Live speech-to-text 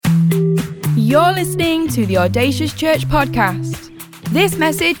You're listening to the Audacious Church podcast. This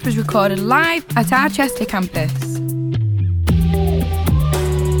message was recorded live at our Chester campus.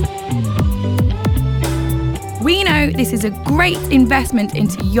 We know this is a great investment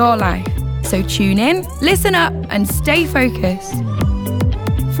into your life, so tune in, listen up, and stay focused.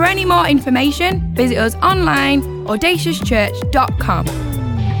 For any more information, visit us online, audaciouschurch.com.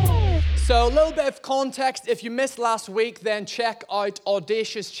 So a little bit of context, if you missed last week, then check out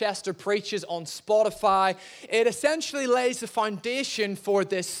Audacious Chester Preaches on Spotify. It essentially lays the foundation for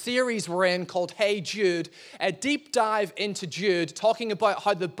this series we're in called Hey Jude, a deep dive into Jude, talking about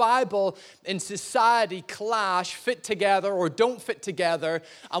how the Bible and society clash, fit together or don't fit together,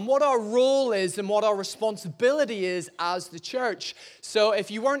 and what our role is and what our responsibility is as the church. So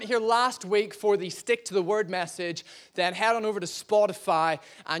if you weren't here last week for the Stick to the Word message, then head on over to Spotify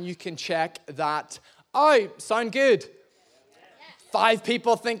and you can check that out. Sound good? 5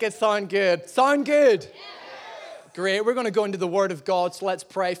 people think it sound good. Sound good? Great. We're going to go into the Word of God, so let's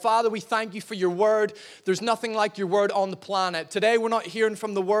pray. Father, we thank you for your Word. There's nothing like your Word on the planet. Today, we're not hearing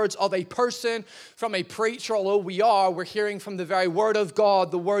from the words of a person, from a preacher, although we're hearing from the very Word of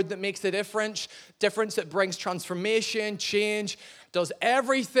God, the Word that makes a difference that brings transformation, change, does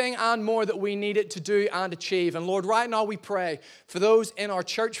everything and more that we need it to do and achieve. And Lord, right now we pray for those in our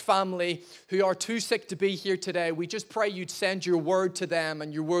church family who are too sick to be here today. We just pray you'd send your word to them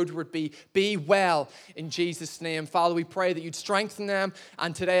and your word would be well in Jesus' name. Father, we pray that you'd strengthen them.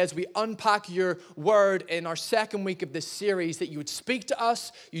 And today as we unpack your word in our second week of this series, that you would speak to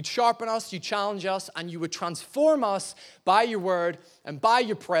us, you'd sharpen us, you'd challenge us, and you would transform us by your word and by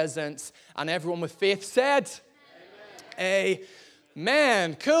your presence. And everyone with faith said,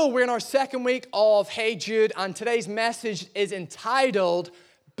 Amen. Cool. We're in our second week of Hey Jude, and today's message is entitled,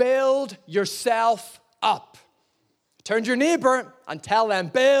 Build Yourself Up. Turn to your neighbor and tell them,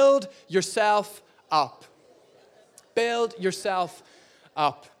 build yourself up. Build yourself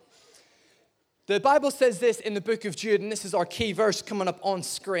up. The Bible says this in the book of Jude, and this is our key verse coming up on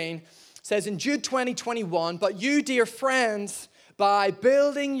screen. It says in Jude 20:21, but you, dear friends, by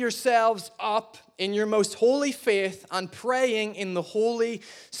building yourselves up in your most holy faith and praying in the Holy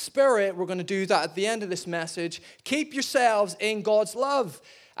Spirit, we're going to do that at the end of this message, keep yourselves in God's love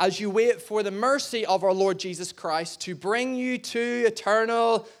as you wait for the mercy of our Lord Jesus Christ to bring you to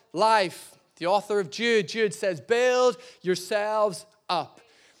eternal life. The author of Jude says, build yourselves up.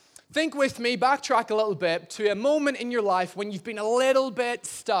 Think with me, backtrack a little bit to a moment in your life when you've been a little bit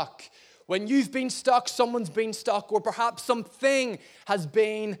stuck. When you've been stuck, someone's been stuck, or perhaps something has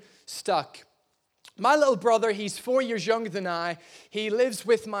been stuck. My little brother, he's 4 years younger than I. He lives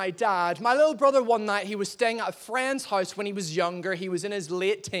with my dad. My little brother, one night, he was staying at a friend's house when he was younger. He was in his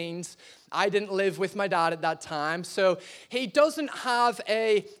late teens. I didn't live with my dad at that time. So he doesn't have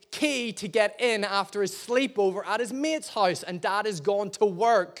a key to get in after his sleepover at his mate's house, and dad is gone to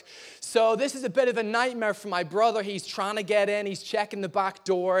work. So this is a bit of a nightmare for my brother. He's trying to get in. He's checking the back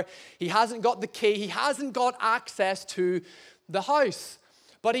door. He hasn't got the key. He hasn't got access to the house.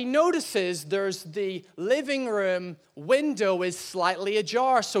 But he notices there's the living room window is slightly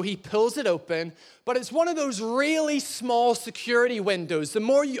ajar, so he pulls it open. But it's one of those really small security windows. The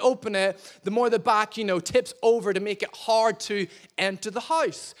more you open it, the more the back, tips over to make it hard to enter the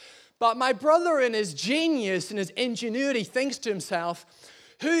house. But my brother, in his genius and his ingenuity, thinks to himself,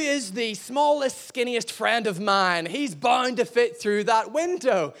 who is the smallest, skinniest friend of mine? He's bound to fit through that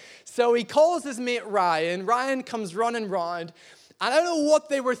window. So he calls his mate Ryan. Ryan comes running round. I don't know what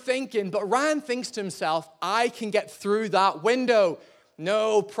they were thinking, but Ryan thinks to himself, I can get through that window.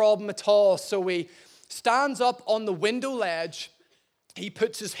 No problem at all. So he stands up on the window ledge. He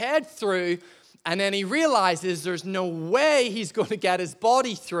puts his head through, and then he realizes there's no way he's going to get his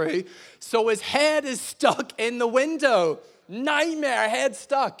body through. So his head is stuck in the window. Nightmare, head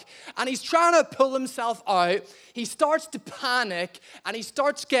stuck. And he's trying to pull himself out. He starts to panic and he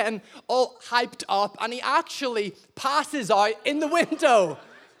starts getting all hyped up and he actually passes out in the window.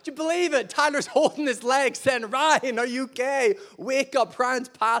 Do you believe it? Tyler's holding his leg saying, Ryan, are you okay? Wake up, Ryan's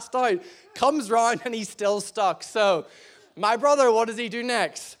passed out. Comes round and he's still stuck. So my brother, what does he do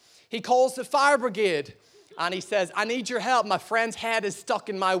next? He calls the fire brigade and he says, I need your help. My friend's head is stuck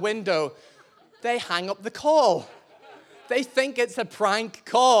in my window. They hang up the call. They think it's a prank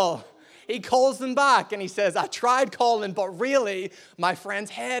call. He calls them back and he says, I tried calling, but really, my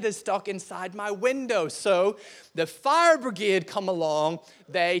friend's head is stuck inside my window. So the fire brigade come along.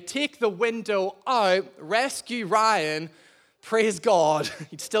 They take the window out, rescue Ryan. Praise God.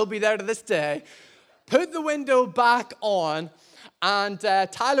 He'd still be there to this day. Put the window back on. And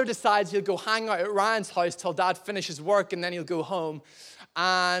Tyler decides he'll go hang out at Ryan's house till Dad finishes work and then he'll go home.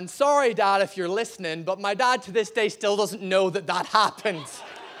 And sorry, Dad, if you're listening, but my dad to this day still doesn't know that happened.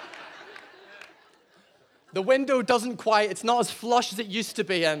 The window doesn't quite, it's not as flush as it used to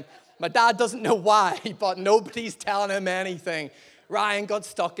be, and my dad doesn't know why, but nobody's telling him anything. Ryan got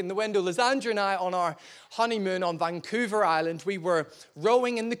stuck in the window. Lysandra and I, on our honeymoon on Vancouver Island, we were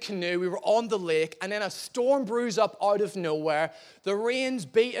rowing in the canoe, we were on the lake, and then a storm brews up out of nowhere. The rain's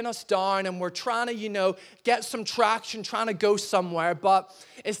beating us down, and we're trying to, get some traction, trying to go somewhere, but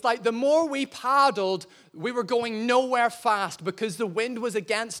it's like the more we paddled, we were going nowhere fast because the wind was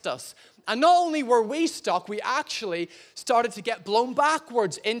against us. And not only were we stuck, we actually started to get blown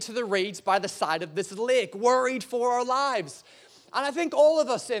backwards into the reeds by the side of this lake, worried for our lives. And I think all of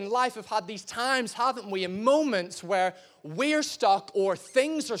us in life have had these times, haven't we, in moments where we're stuck or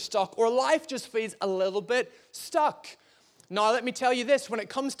things are stuck or life just feels a little bit stuck. Now, let me tell you this, when it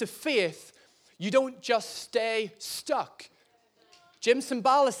comes to faith, you don't just stay stuck. Jim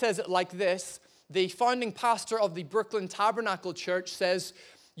Cymbala says it like this. The founding pastor of the Brooklyn Tabernacle Church says,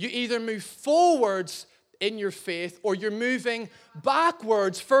 you either move forwards in your faith or you're moving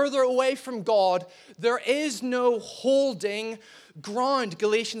backwards, further away from God. There is no holding ground.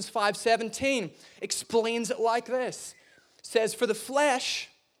 Galatians 5:17 explains it like this. It says, for the flesh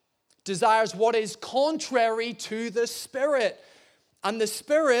desires what is contrary to the spirit, and the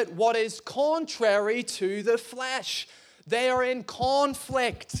spirit what is contrary to the flesh. They are in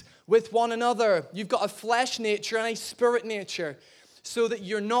conflict with one another. You've got a flesh nature and a spirit nature, so that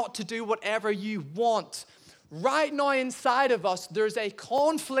you're not to do whatever you want. Right now inside of us, there's a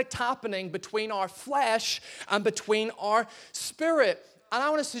conflict happening between our flesh and between our spirit. And I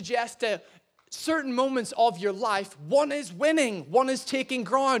want to suggest that certain moments of your life, one is winning, one is taking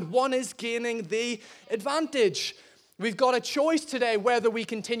ground, one is gaining the advantage. We've got a choice today whether we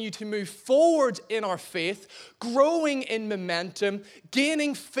continue to move forward in our faith, growing in momentum,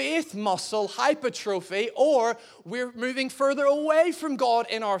 gaining faith muscle, hypertrophy, or we're moving further away from God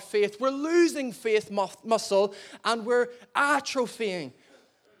in our faith. We're losing faith muscle and we're atrophying.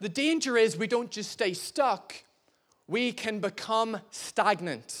 The danger is we don't just stay stuck, we can become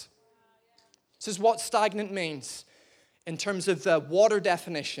stagnant. This is what stagnant means in terms of the water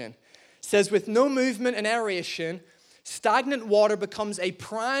definition. It says, with no movement and aeration, stagnant water becomes a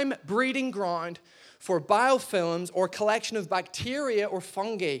prime breeding ground for biofilms or collection of bacteria or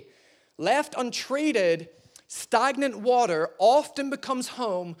fungi. Left untreated, stagnant water often becomes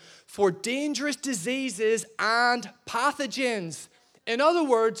home for dangerous diseases and pathogens. In other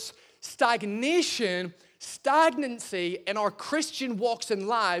words, stagnancy in our Christian walks and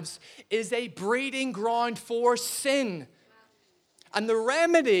lives is a breeding ground for sin. And the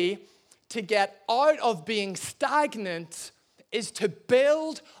remedy to get out of being stagnant is to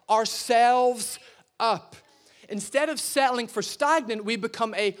build ourselves up. Instead of settling for stagnant, we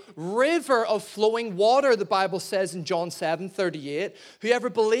become a river of flowing water, the Bible says in John 7:38. Whoever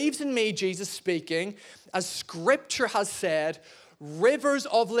believes in me, Jesus speaking, as Scripture has said, rivers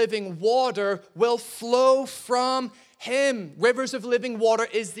of living water will flow from him. Rivers of living water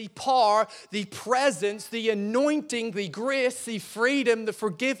is the power, the presence, the anointing, the grace, the freedom, the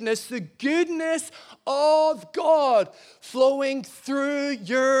forgiveness, the goodness of God flowing through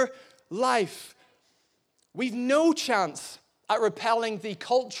your life. We've no chance at repelling the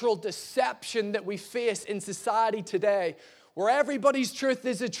cultural deception that we face in society today, where everybody's truth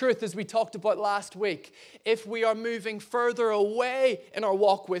is a truth, as we talked about last week. If we are moving further away in our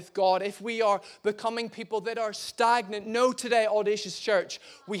walk with God, if we are becoming people that are stagnant, no, today, Audacious Church,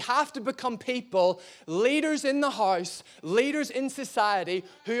 we have to become people, leaders in the house, leaders in society,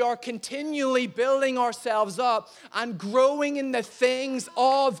 who are continually building ourselves up and growing in the things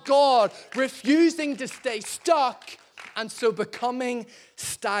of God, refusing to stay stuck, and so becoming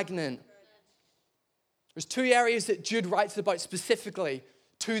stagnant. There's two areas that Jude writes about specifically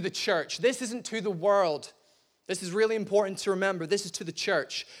to the church. This isn't to the world. This is really important to remember. This is to the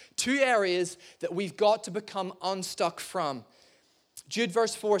church. Two areas that we've got to become unstuck from. Jude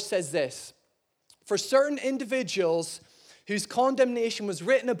verse 4 says this, for certain individuals whose condemnation was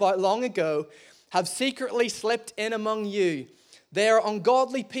written about long ago have secretly slipped in among you. They are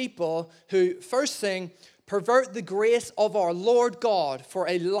ungodly people who, first thing, pervert the grace of our Lord God for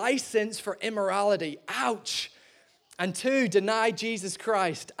a license for immorality. Ouch. And two, deny Jesus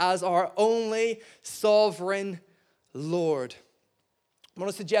Christ as our only sovereign Lord. I'm going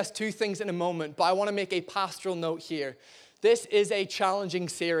to suggest two things in a moment, but I want to make a pastoral note here. This is a challenging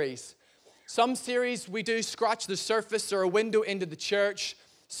series. Some series we do scratch the surface or a window into the church.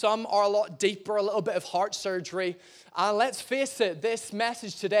 Some are a lot deeper, a little bit of heart surgery. And let's face it, this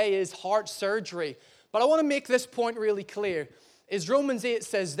message today is heart surgery. But I want to make this point really clear. is Romans 8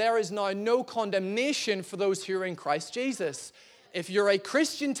 says, there is now no condemnation for those who are in Christ Jesus. If you're a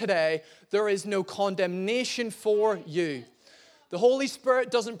Christian today, there is no condemnation for you. The Holy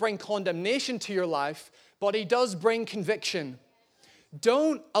Spirit doesn't bring condemnation to your life, but He does bring conviction.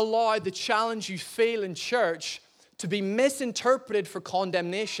 Don't allow the challenge you feel in church to be misinterpreted for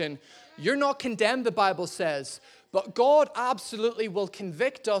condemnation. You're not condemned, the Bible says, but God absolutely will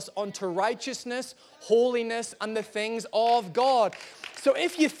convict us unto righteousness, holiness, and the things of God. So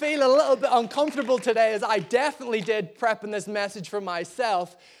if you feel a little bit uncomfortable today, as I definitely did prepping this message for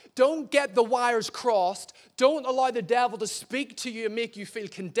myself, don't get the wires crossed. Don't allow the devil to speak to you and make you feel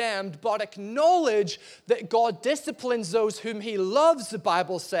condemned, but acknowledge that God disciplines those whom He loves, the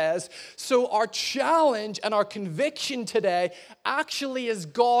Bible says. So our challenge and our conviction today actually is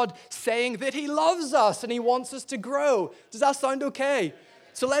God saying that He loves us and He wants us to grow. Does that sound okay?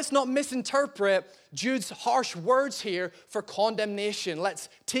 So let's not misinterpret Jude's harsh words here for condemnation. Let's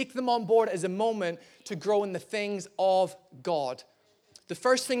take them on board as a moment to grow in the things of God. The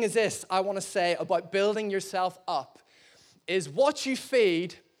first thing is this I want to say about building yourself up is what you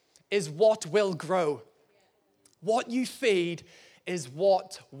feed is what will grow. What you feed is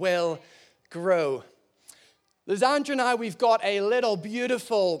what will grow. There's Andrew and I, we've got a little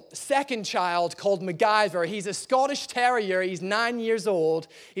beautiful second child called MacGyver. He's a Scottish Terrier. He's 9 years old.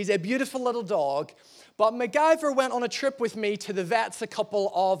 He's a beautiful little dog. But MacGyver went on a trip with me to the vets a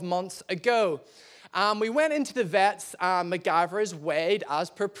couple of months ago. We went into the vets, MacGyver is weighed as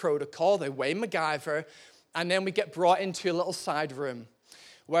per protocol. They weigh MacGyver, and then we get brought into a little side room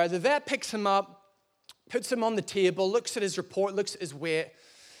where the vet picks him up, puts him on the table, looks at his report, looks at his weight,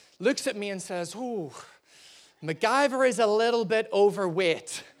 looks at me and says, "Ooh, MacGyver is a little bit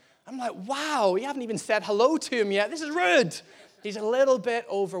overweight." I'm like, wow, you haven't even said hello to him yet. This is rude. He's a little bit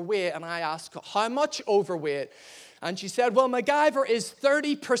overweight. And I asked, how much overweight? And she said, well, MacGyver is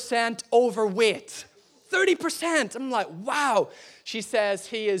 30% overweight. 30%. I'm like, wow. She says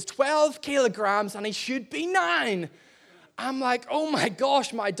he is 12 kilograms and he should be 9. I'm like, oh my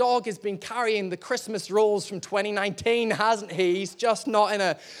gosh, my dog has been carrying the Christmas rolls from 2019, hasn't he? He's just not in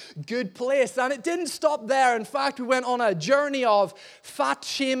a good place. And it didn't stop there. In fact, we went on a journey of fat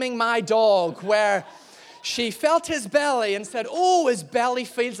shaming my dog where she felt his belly and said, oh, his belly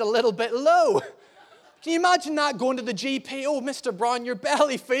feels a little bit low. Can you imagine that, going to the GP? Oh, Mr. Brown, your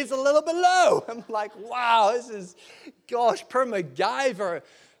belly feels a little bit low. I'm like, wow, this is, gosh, per MacGyver.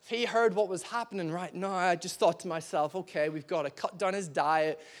 If he heard what was happening right now, I just thought to myself, okay, we've got to cut down his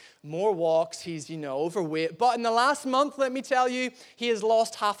diet, more walks. He's, overweight. But in the last month, let me tell you, he has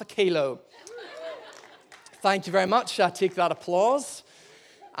lost 0.5 kilo. Thank you very much. I take that applause.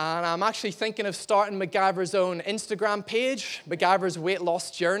 And I'm actually thinking of starting MacGyver's own Instagram page, MacGyver's Weight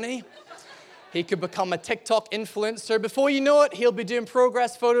Loss Journey. He could become a TikTok influencer. Before you know it, he'll be doing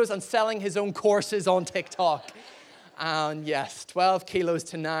progress photos and selling his own courses on TikTok. And yes, 12 kilos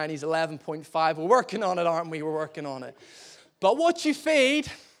to 9, he's 11.5. We're working on it, aren't we? We're working on it. But what you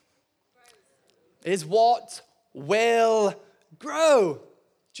feed is what will grow.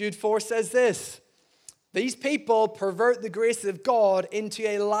 Jude 4 says this, these people pervert the grace of God into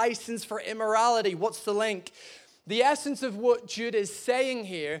a license for immorality. What's the link? The essence of what Jude is saying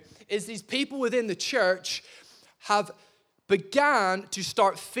here is these people within the church have began to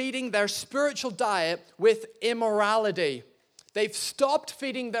start feeding their spiritual diet with immorality. They've stopped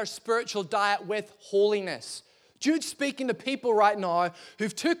feeding their spiritual diet with holiness. Jude's speaking to people right now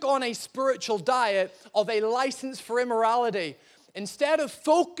who've took on a spiritual diet of a license for immorality. Instead of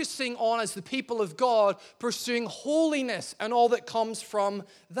focusing on, as the people of God, pursuing holiness and all that comes from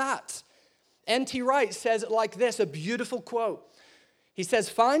that. N.T. Wright says it like this, a beautiful quote. He says,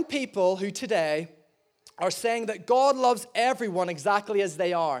 find people who today are saying that God loves everyone exactly as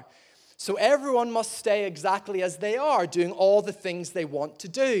they are. So everyone must stay exactly as they are, doing all the things they want to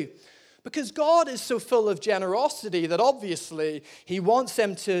do. Because God is so full of generosity that obviously He wants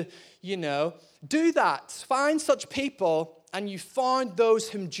them to, do that. Find such people, and you find those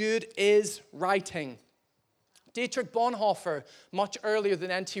whom Jude is writing. Dietrich Bonhoeffer, much earlier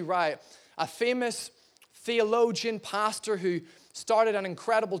than N.T. Wright, a famous theologian, pastor who started an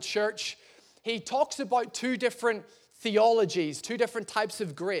incredible church. He talks about two different theologies, two different types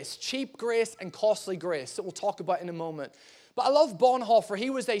of grace, cheap grace and costly grace, that we'll talk about in a moment. But I love Bonhoeffer. He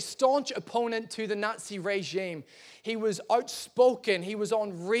was a staunch opponent to the Nazi regime. He was outspoken. He was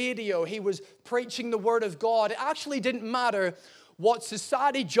on radio. He was preaching the word of God. It actually didn't matter what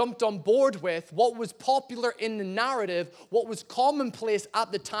society jumped on board with, what was popular in the narrative, what was commonplace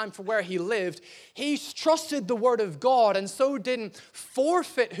at the time for where he lived. He trusted the word of God and so didn't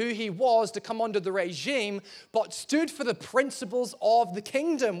forfeit who he was to come under the regime, but stood for the principles of the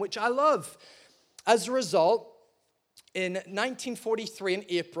kingdom, which I love. As a result, in 1943 in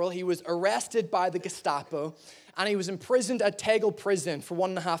April, he was arrested by the Gestapo and he was imprisoned at Tegel prison for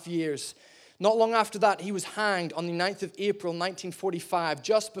 1.5 years. Not long after that, he was hanged on the 9th of April, 1945,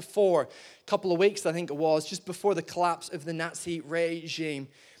 just before, a couple of weeks I think it was, just before the collapse of the Nazi regime.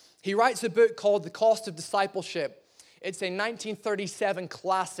 He writes a book called The Cost of Discipleship. It's a 1937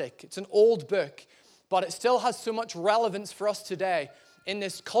 classic. It's an old book, but it still has so much relevance for us today in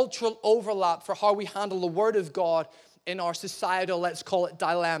this cultural overlap for how we handle the Word of God in our societal, let's call it,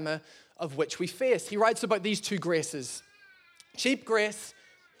 dilemma of which we face. He writes about these two graces, cheap grace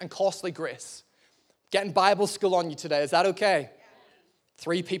and costly grace. Getting Bible school on you today, is that okay?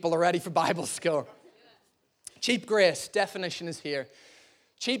 3 people are ready for Bible school. Cheap grace, definition is here.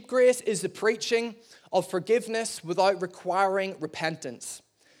 Cheap grace is the preaching of forgiveness without requiring repentance,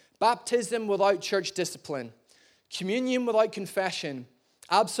 baptism without church discipline, communion without confession,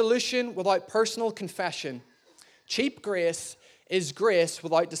 absolution without personal confession. Cheap grace is grace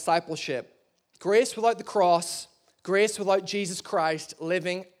without discipleship, grace without the cross, grace without Jesus Christ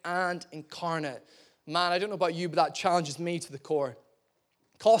living and incarnate. Man, I don't know about you, but that challenges me to the core.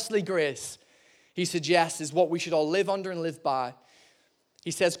 Costly grace, he suggests, is what we should all live under and live by.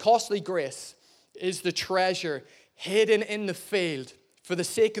 He says costly grace is the treasure hidden in the field. For the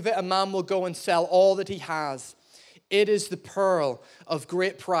sake of it, a man will go and sell all that he has. It is the pearl of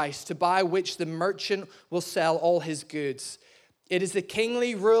great price, to buy which the merchant will sell all his goods. It is the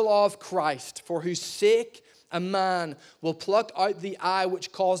kingly rule of Christ, for whose sake a man will pluck out the eye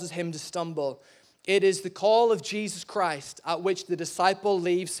which causes him to stumble. It is the call of Jesus Christ, at which the disciple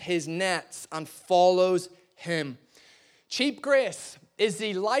leaves his nets and follows him. Cheap grace is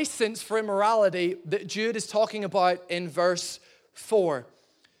the license for immorality that Jude is talking about in verse 4.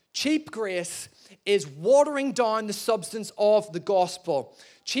 Cheap grace is watering down the substance of the gospel.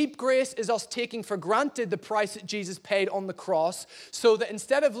 Cheap grace is us taking for granted the price that Jesus paid on the cross, so that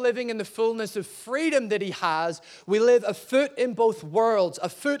instead of living in the fullness of freedom that he has, we live a foot in both worlds, a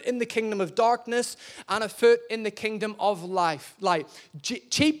foot in the kingdom of darkness and a foot in the kingdom of life.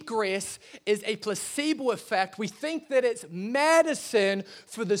 Cheap grace is a placebo effect. We think that it's medicine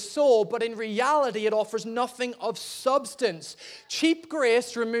for the soul, but in reality, it offers nothing of substance. Cheap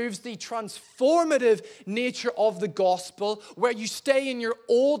grace removes the transformative nature of the gospel, where you stay in your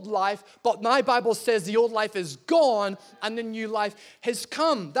old life, but my Bible says the old life is gone and the new life has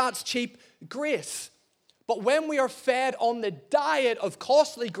come. That's cheap grace. But when we are fed on the diet of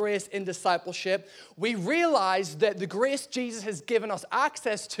costly grace in discipleship, we realize that the grace Jesus has given us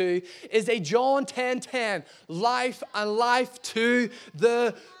access to is a John 10:10, life and life to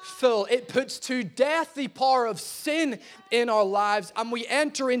the full. It puts to death the power of sin in our lives, and we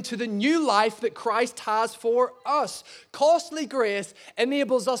enter into the new life that Christ has for us. Costly grace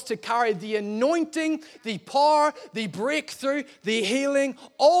enables us to carry the anointing, the power, the breakthrough, the healing,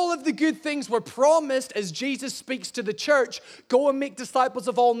 all of the good things were promised as Jesus speaks to the church. Go and make disciples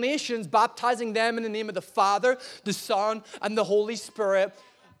of all nations, baptizing them in the name of the Father, the Son, and the Holy Spirit.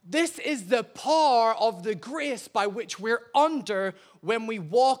 This is the power of the grace by which we're under when we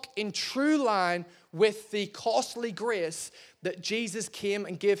walk in true line with the costly grace that Jesus came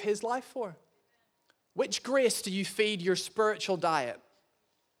and gave his life for. Which grace do you feed your spiritual diet?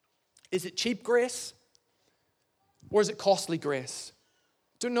 Is it cheap grace or is it costly grace?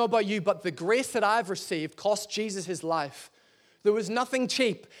 Don't know about you, but the grace that I've received cost Jesus his life. There was nothing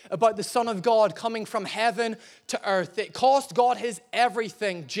cheap about the Son of God coming from heaven to earth. It cost God his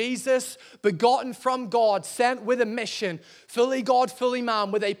everything. Jesus, begotten from God, sent with a mission, fully God, fully man,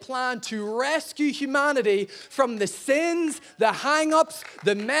 with a plan to rescue humanity from the sins, the hang-ups,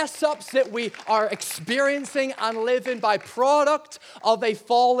 the mess-ups that we are experiencing and living by product of a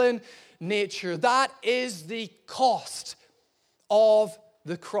fallen nature. That is the cost of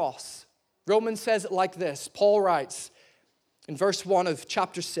the cross. Romans says it like this. Paul writes, in verse 1 of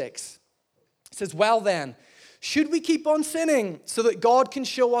chapter 6, it says, well then, should we keep on sinning so that God can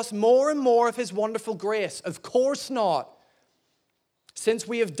show us more and more of his wonderful grace? Of course not. Since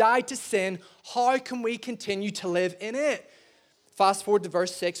we have died to sin, how can we continue to live in it? Fast forward to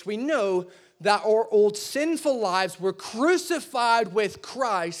verse 6, we know that our old sinful lives were crucified with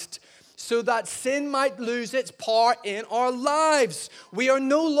Christ so that sin might lose its power in our lives. We are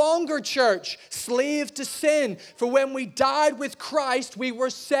no longer, church, slave to sin. For when we died with Christ, we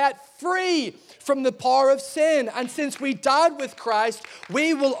were set free from the power of sin. And since we died with Christ,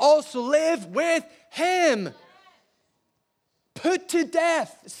 we will also live with him. Put to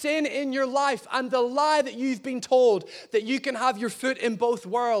death sin in your life and the lie that you've been told that you can have your foot in both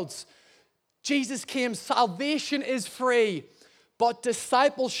worlds. Jesus came, salvation is free, but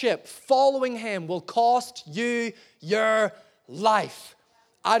discipleship, following him, will cost you your life.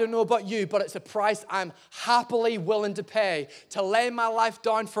 I don't know about you, but it's a price I'm happily willing to pay, to lay my life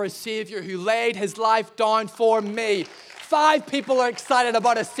down for a Savior who laid his life down for me. 5 people are excited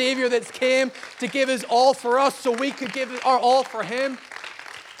about a Savior that's came to give his all for us so we could give our all for him.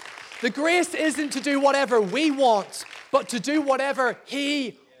 The grace isn't to do whatever we want, but to do whatever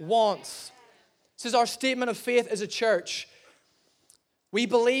he wants. This is our statement of faith as a church. We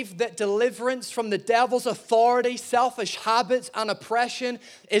believe that deliverance from the devil's authority, selfish habits, and oppression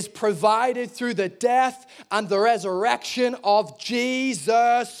is provided through the death and the resurrection of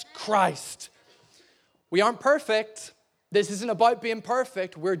Jesus Christ. We aren't perfect. This isn't about being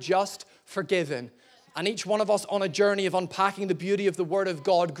perfect. We're just forgiven. And each one of us on a journey of unpacking the beauty of the Word of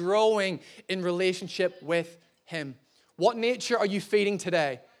God, growing in relationship with him. What nature are you feeding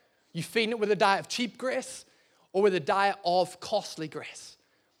today? You feeding it with a diet of cheap grace or with a diet of costly grace?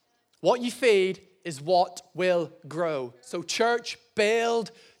 What you feed is what will grow. So church,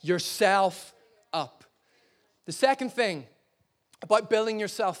 build yourself up. The second thing about building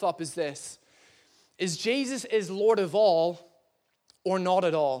yourself up is this, is Jesus is Lord of all or not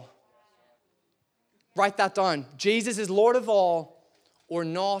at all. Write that down. Jesus is Lord of all or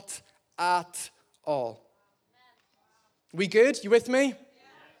not at all. We good? You with me?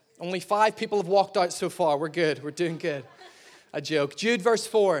 Only 5 people have walked out so far. We're good. We're doing good. A joke. Jude verse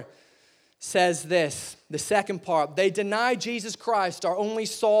 4 says this, the second part. They deny Jesus Christ, our only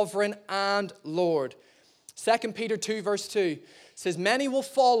sovereign and Lord. 2 Peter 2 verse 2 says, many will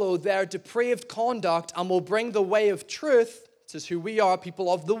follow their depraved conduct and will bring the way of truth. This is who we are,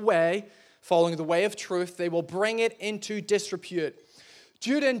 people of the way, following the way of truth. They will bring it into disrepute.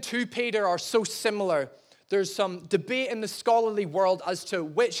 Jude and 2 Peter are so similar. There's some debate in the scholarly world as to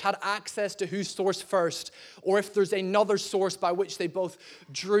which had access to whose source first, or if there's another source by which they both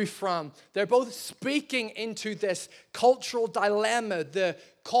drew from. They're both speaking into this cultural dilemma, the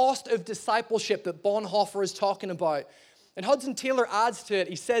cost of discipleship that Bonhoeffer is talking about. And Hudson Taylor adds to it,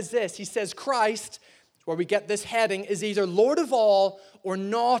 he says this, he says Christ, where we get this heading, is either Lord of all or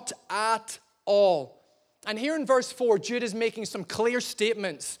not at all. And here in verse 4, Jude is making some clear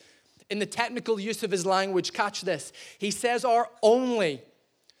statements in the technical use of his language. Catch this. He says our only.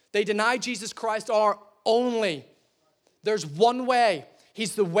 They deny Jesus Christ our only. There's one way.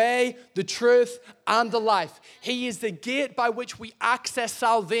 He's the way, the truth, and the life. He is the gate by which we access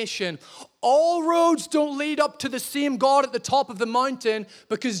salvation. All roads don't lead up to the same God at the top of the mountain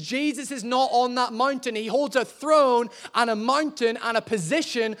because Jesus is not on that mountain. He holds a throne and a mountain and a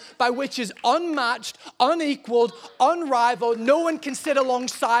position by which is unmatched, unequaled, unrivaled. No one can sit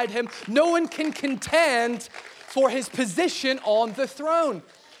alongside him. No one can contend for his position on the throne.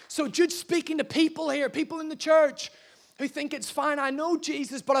 So Jude's speaking to people here, people in the church who think it's fine. I know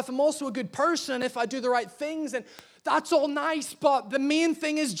Jesus, but if I'm also a good person, if I do the right things, and that's all nice, but the main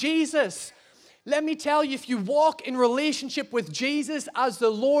thing is Jesus. Let me tell you, if you walk in relationship with Jesus as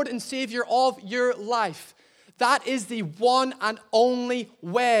the Lord and Savior of your life, that is the one and only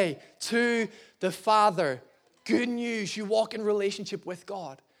way to the Father. Good news, you walk in relationship with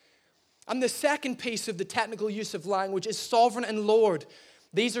God. And the second piece of the technical use of language is sovereign and Lord.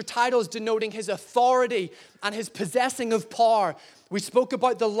 These are titles denoting his authority and his possessing of power. We spoke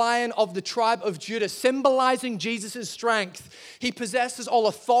about the Lion of the tribe of Judah, symbolizing Jesus' strength. He possesses all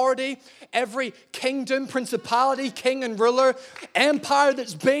authority, every kingdom, principality, king and ruler, empire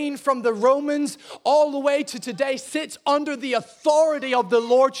that's been from the Romans all the way to today sits under the authority of the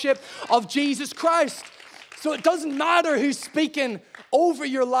lordship of Jesus Christ. So it doesn't matter who's speaking over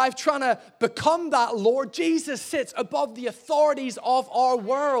your life, trying to become that Lord. Jesus sits above the authorities of our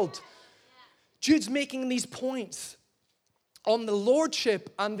world. Jude's making these points on the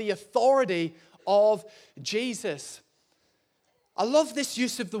lordship and the authority of Jesus. I love this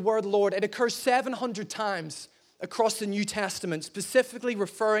use of the word Lord. It occurs 700 times across the New Testament, specifically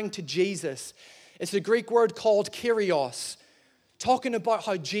referring to Jesus. It's a Greek word called Kyrios, talking about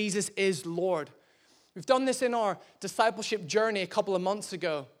how Jesus is Lord. We've done this in our discipleship journey a couple of months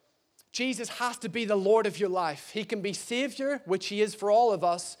ago. Jesus has to be the Lord of your life. He can be Savior, which he is for all of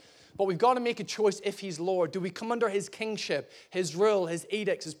us, but we've got to make a choice if he's Lord. Do we come under his kingship, his rule, his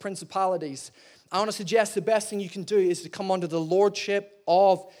edicts, his principalities? I want to suggest the best thing you can do is to come under the lordship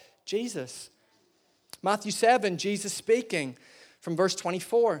of Jesus. Matthew 7, Jesus speaking from verse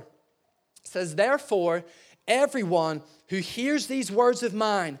 24. It says, therefore, everyone who hears these words of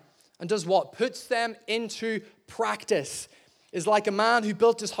mine and does what? Puts them into practice is like a man who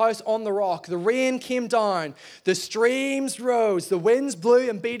built his house on the rock. The rain came down, the streams rose, the winds blew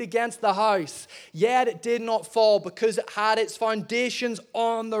and beat against the house. Yet it did not fall because it had its foundations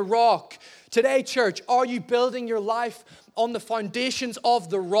on the rock. Today, church, are you building your life on the foundations of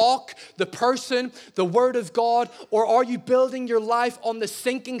the rock, the person, the Word of God, or are you building your life on the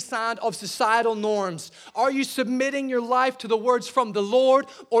sinking sand of societal norms? Are you submitting your life to the words from the Lord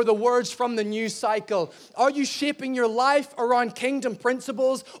or the words from the news cycle? Are you shaping your life around kingdom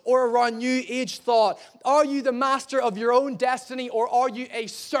principles or around new age thought? Are you the master of your own destiny or are you a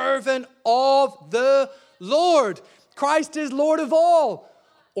servant of the Lord? Christ is Lord of all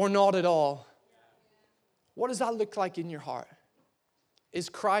or not at all. What does that look like in your heart? Is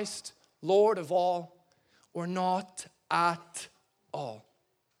Christ Lord of all or not at all?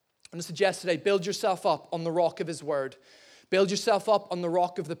 I'm going to suggest today, build yourself up on the rock of His Word. Build yourself up on the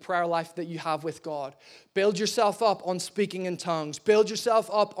rock of the prayer life that you have with God. Build yourself up on speaking in tongues. Build yourself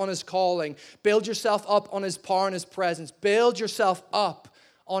up on His calling. Build yourself up on His power and His presence. Build yourself up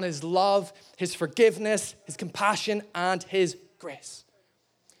on His love, His forgiveness, His compassion, and His grace.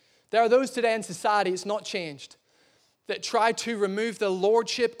 There are those today in society, it's not changed, that try to remove the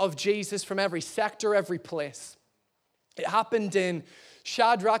lordship of Jesus from every sector, every place. It happened in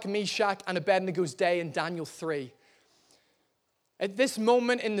Shadrach, Meshach, and Abednego's day in Daniel 3. At this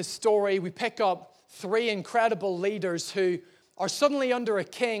moment in the story, we pick up three incredible leaders who are suddenly under a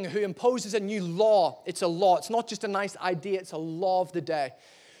king who imposes a new law. It's a law. It's not just a nice idea. It's a law of the day,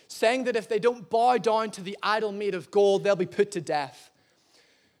 saying that if they don't bow down to the idol made of gold, they'll be put to death.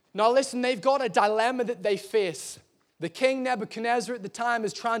 Now listen, they've got a dilemma that they face. The king Nebuchadnezzar at the time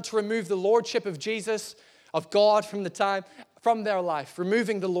is trying to remove the lordship of Jesus, of God from their life,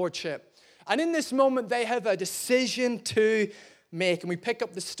 removing the lordship. And in this moment, they have a decision to make. And we pick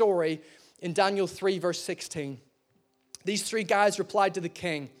up the story in Daniel 3, verse 16. These three guys replied to the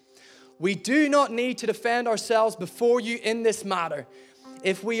king, "We do not need to defend ourselves before you in this matter.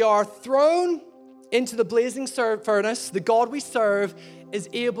 If we are thrown into the blazing furnace, the God we serve is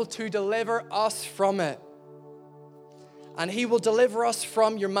able to deliver us from it. And He will deliver us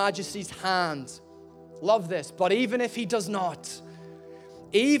from your majesty's hand." Love this. But even if He does not,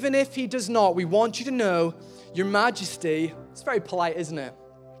 we want you to know, your majesty, it's very polite, isn't it?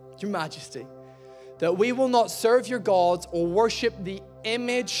 Your majesty, that we will not serve your gods or worship the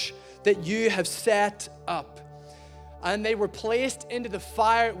image that you have set up. And they were placed into the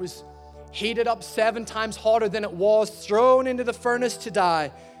fire. It was heated up 7 times hotter than it was, thrown into the furnace to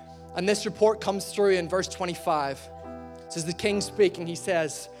die. And this report comes through in verse 25. It says, the king speaking, he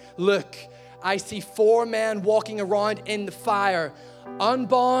says, "Look, I see 4 men walking around in the fire,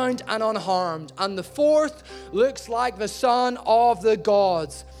 unbound and unharmed. And the 4th looks like the son of the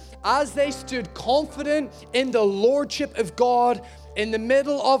gods." As they stood confident in the lordship of God, in the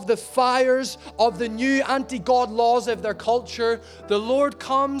middle of the fires of the new anti-God laws of their culture, the Lord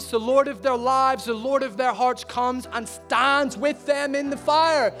comes, the Lord of their lives, the Lord of their hearts comes and stands with them in the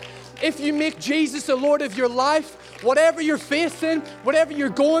fire. If you make Jesus the Lord of your life, whatever you're facing, whatever you're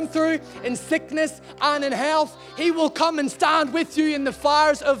going through in sickness and in health, He will come and stand with you in the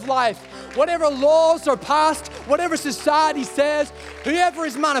fires of life. Whatever laws are passed, whatever society says, whoever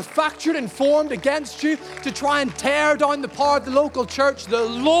is manufactured and formed against you to try and tear down the power of the local church, the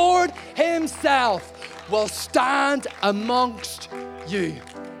Lord Himself will stand amongst you.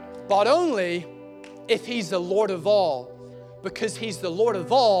 But only if He's the Lord of all, because He's the Lord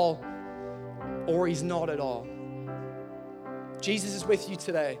of all, or He's not at all. Jesus is with you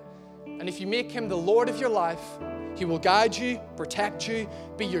today. And if you make Him the Lord of your life, He will guide you, protect you,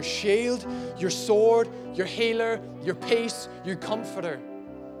 be your shield, your sword, your healer, your peace, your comforter.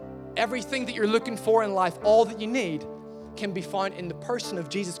 Everything that you're looking for in life, all that you need, can be found in the person of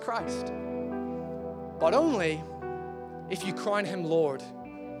Jesus Christ. But only if you crown Him Lord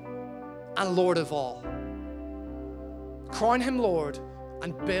and Lord of all. Crown Him Lord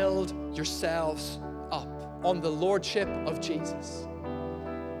and build yourselves up on the lordship of Jesus.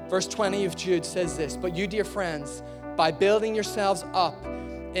 Verse 20 of Jude says this, "But you, dear friends, by building yourselves up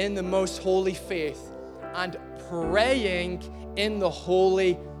in the most holy faith and praying in the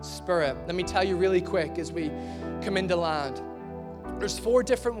Holy Spirit." Let me tell you really quick as we come into land. There's 4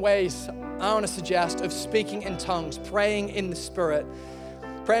 different ways I want to suggest of speaking in tongues, praying in the Spirit.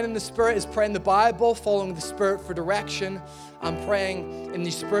 Praying in the Spirit is praying the Bible, following the Spirit for direction, and praying in the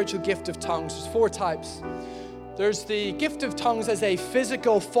spiritual gift of tongues. There's 4 types. There's the gift of tongues as a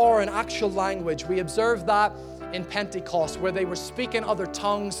physical, foreign, actual language. We observed that in Pentecost, where they were speaking other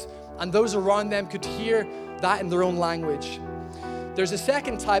tongues and those around them could hear that in their own language. There's a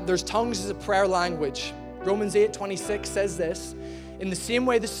second type, there's tongues as a prayer language. Romans 8:26 says this, in the same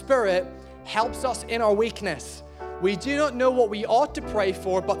way the Spirit helps us in our weakness. We do not know what we ought to pray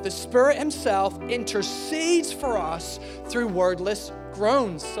for, but the Spirit himself intercedes for us through wordless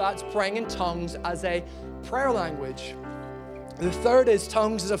groans. So that's praying in tongues as a prayer language. The third is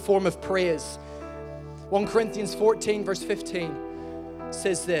tongues as a form of praise. 1 Corinthians 14 verse 15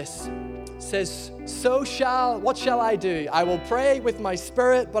 says this, what shall I do? I will pray with my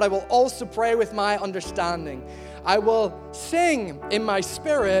spirit, but I will also pray with my understanding. I will sing in my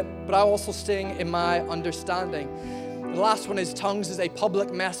spirit, but I also sing in my understanding. The last one is tongues as a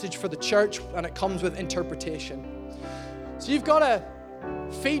public message for the church, and it comes with interpretation. So you've got to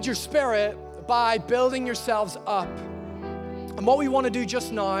feed your spirit by building yourselves up. And what we want to do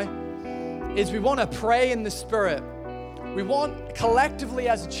just now is we want to pray in the Spirit. We want collectively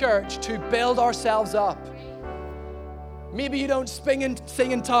as a church to build ourselves up. Maybe you don't sing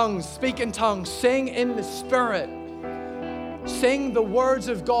in tongues, speak in tongues, sing in the Spirit. Sing the words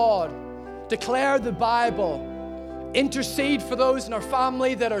of God. Declare the Bible. Intercede for those in our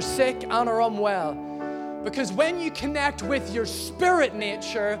family that are sick and are unwell. Because when you connect with your spirit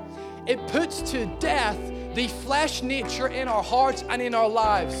nature, it puts to death the flesh nature in our hearts and in our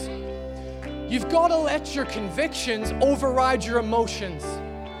lives. You've got to let your convictions override your emotions.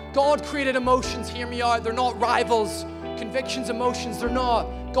 God created emotions, hear me out, they're not rivals. Convictions, emotions, they're not.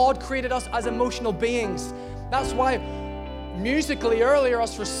 God created us as emotional beings. That's why musically earlier,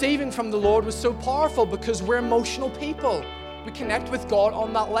 us receiving from the Lord was so powerful, because we're emotional people. We connect with God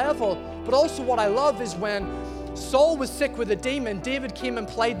on that level. But also what I love is when Saul was sick with a demon, David came and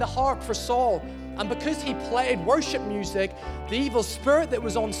played the harp for Saul. And because he played worship music, the evil spirit that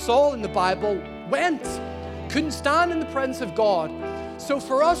was on Saul in the Bible went. Couldn't stand in the presence of God. So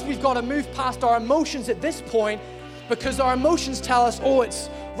for us, we've got to move past our emotions at this point, because our emotions tell us, oh, it's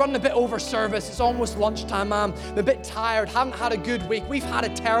running a bit over service, it's almost lunchtime, I'm a bit tired, haven't had a good week, we've had a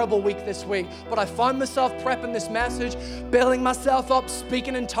terrible week this week, but I found myself prepping this message, building myself up,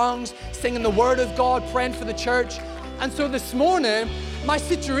 speaking in tongues, singing the word of God, praying for the church. And so this morning, my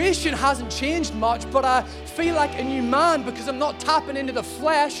situation hasn't changed much, but I feel like a new man, because I'm not tapping into the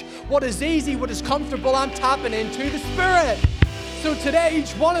flesh, what is easy, what is comfortable, I'm tapping into the Spirit. So today,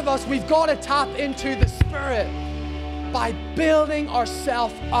 each one of us, we've got to tap into the Spirit by building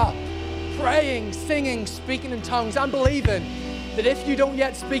ourselves up, praying, singing, speaking in tongues. I'm believing that if you don't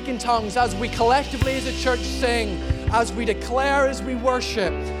yet speak in tongues, as we collectively as a church sing, as we declare, as we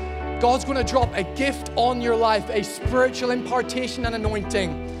worship, God's going to drop a gift on your life, a spiritual impartation and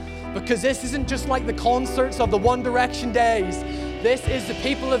anointing. Because this isn't just like the concerts of the One Direction days. This is the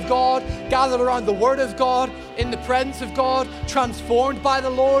people of God gathered around the Word of God, in the presence of God, transformed by the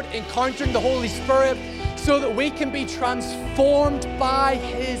Lord, encountering the Holy Spirit, so that we can be transformed by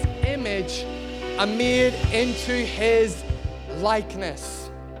His image and made into His likeness.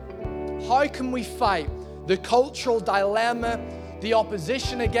 How can we fight the cultural dilemma, the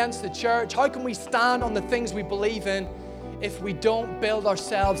opposition against the church? How can we stand on the things we believe in if we don't build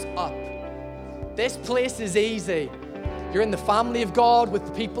ourselves up? This place is easy. You're in the family of God, with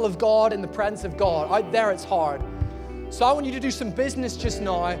the people of God, in the presence of God. Out there it's hard. So I want you to do some business just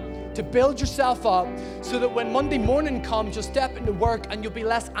now to build yourself up, so that when Monday morning comes, you'll step into work and you'll be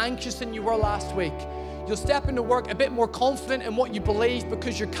less anxious than you were last week. You'll step into work a bit more confident in what you believe,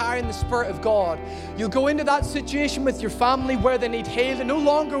 because you're carrying the Spirit of God. You'll go into that situation with your family where they need healed, and no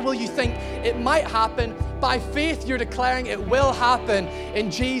longer will you think it might happen. By faith, you're declaring it will happen in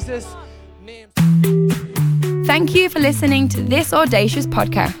Jesus' name. Thank you for listening to this Audacious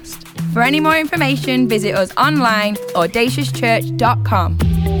podcast. For any more information, visit us online, audaciouschurch.com.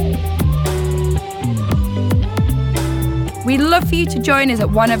 We'd love for you to join us at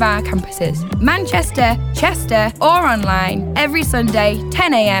one of our campuses, Manchester, Chester, or online, every Sunday,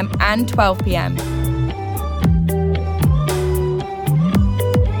 10 a.m. and 12 p.m.